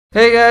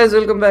Hey guys,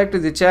 welcome back to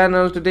the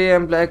channel. Today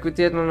I'm back with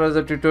yet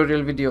another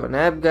tutorial video on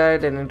app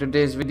guide, and in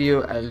today's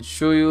video I'll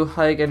show you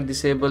how you can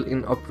disable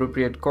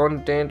inappropriate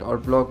content or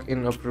block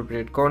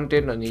inappropriate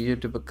content on your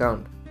YouTube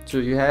account. So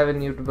you have a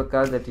YouTube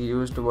account that you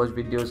use to watch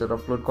videos or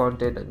upload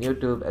content on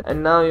YouTube,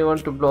 and now you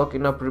want to block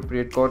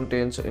inappropriate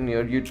contents in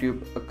your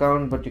YouTube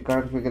account, but you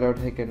can't figure out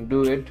how you can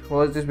do it.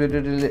 Watch this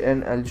video till the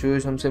end. I'll show you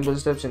some simple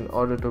steps in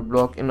order to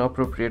block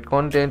inappropriate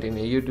content in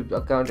your YouTube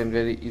account in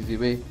very easy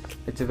way.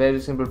 It's a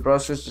very simple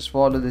process. Just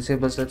follow the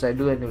simple steps I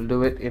do and you'll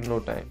do it in no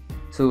time.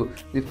 So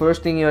the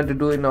first thing you have to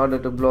do in order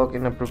to block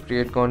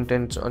inappropriate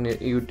contents on your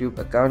YouTube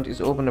account is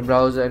open a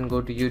browser and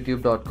go to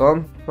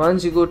youtube.com.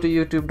 Once you go to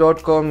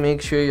youtube.com,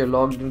 make sure you're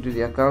logged into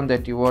the account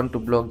that you want to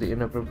block the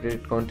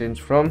inappropriate contents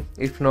from.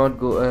 If not,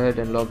 go ahead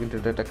and log into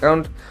that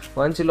account.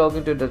 Once you log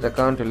into that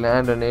account, you'll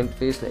land on an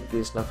interface like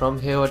this. Now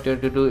from here, what you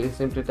have to do is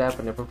simply tap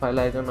on your profile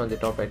icon on the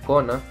top right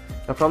corner.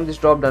 Now from this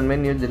drop down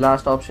menu, the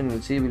last option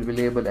you'll see will be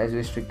labeled as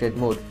restricted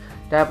mode.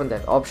 Tap on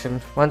that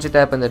option. Once you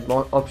tap on that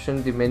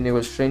option, the menu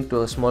will shrink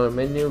to a smaller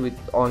menu with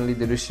only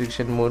the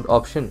restriction mode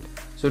option.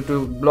 So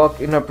to block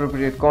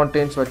inappropriate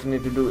contents, what you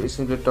need to do is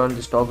simply turn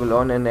this toggle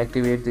on and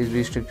activate this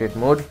restricted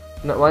mode.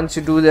 Now once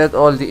you do that,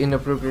 all the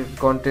inappropriate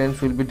contents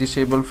will be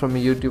disabled from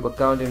your YouTube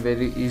account in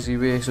very easy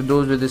way. So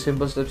those are the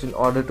simple steps in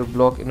order to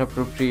block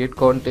inappropriate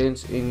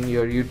contents in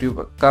your YouTube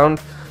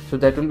account. So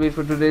that will be it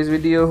for today's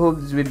video. Hope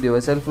this video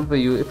was helpful for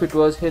you. If it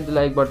was, hit the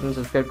like button,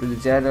 subscribe to the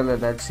channel,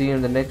 and I'll see you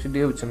in the next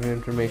video with some new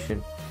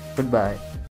information. Goodbye.